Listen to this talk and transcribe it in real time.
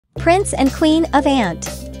Prince and Queen of Ant.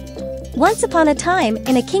 Once upon a time,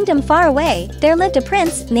 in a kingdom far away, there lived a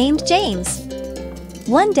prince named James.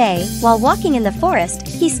 One day, while walking in the forest,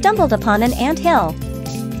 he stumbled upon an ant hill.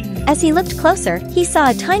 As he looked closer, he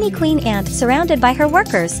saw a tiny queen ant surrounded by her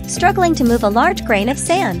workers, struggling to move a large grain of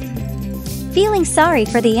sand. Feeling sorry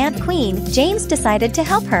for the ant queen, James decided to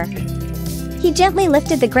help her. He gently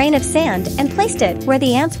lifted the grain of sand and placed it where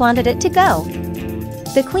the ants wanted it to go.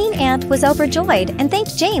 The queen ant was overjoyed and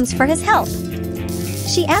thanked James for his help.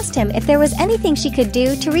 She asked him if there was anything she could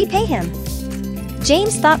do to repay him.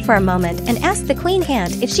 James thought for a moment and asked the queen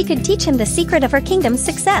ant if she could teach him the secret of her kingdom's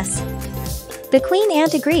success. The queen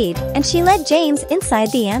ant agreed, and she led James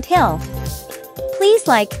inside the ant hill. Please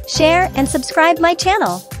like, share, and subscribe my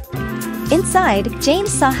channel. Inside,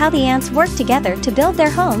 James saw how the ants worked together to build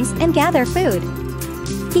their homes and gather food.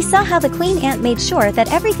 He saw how the queen ant made sure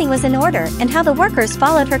that everything was in order and how the workers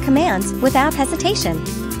followed her commands without hesitation.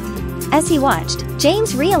 As he watched,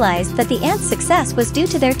 James realized that the ants' success was due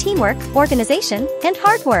to their teamwork, organization, and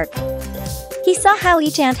hard work. He saw how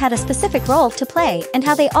each ant had a specific role to play and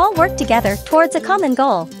how they all worked together towards a common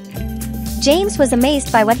goal. James was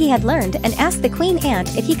amazed by what he had learned and asked the queen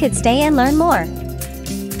ant if he could stay and learn more.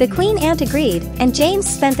 The queen ant agreed, and James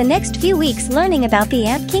spent the next few weeks learning about the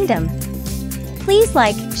ant kingdom. Please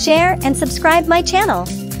like, share, and subscribe my channel.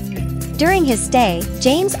 During his stay,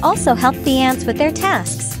 James also helped the ants with their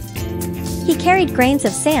tasks. He carried grains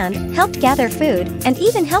of sand, helped gather food, and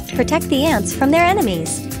even helped protect the ants from their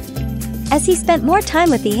enemies. As he spent more time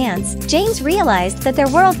with the ants, James realized that their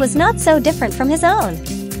world was not so different from his own.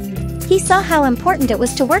 He saw how important it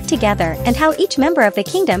was to work together and how each member of the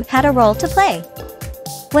kingdom had a role to play.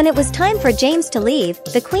 When it was time for James to leave,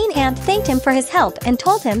 the queen ant thanked him for his help and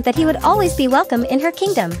told him that he would always be welcome in her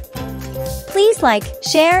kingdom. Please like,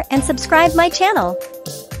 share, and subscribe my channel.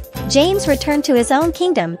 James returned to his own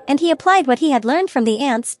kingdom, and he applied what he had learned from the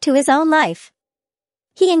ants to his own life.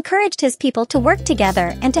 He encouraged his people to work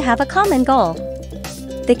together and to have a common goal.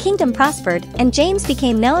 The kingdom prospered, and James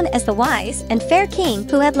became known as the wise and fair king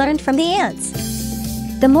who had learned from the ants.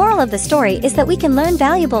 The moral of the story is that we can learn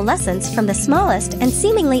valuable lessons from the smallest and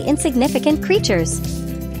seemingly insignificant creatures.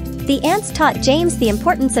 The ants taught James the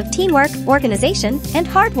importance of teamwork, organization, and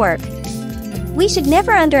hard work. We should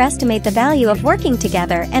never underestimate the value of working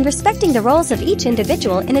together and respecting the roles of each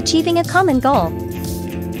individual in achieving a common goal.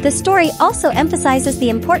 The story also emphasizes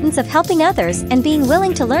the importance of helping others and being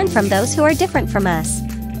willing to learn from those who are different from us.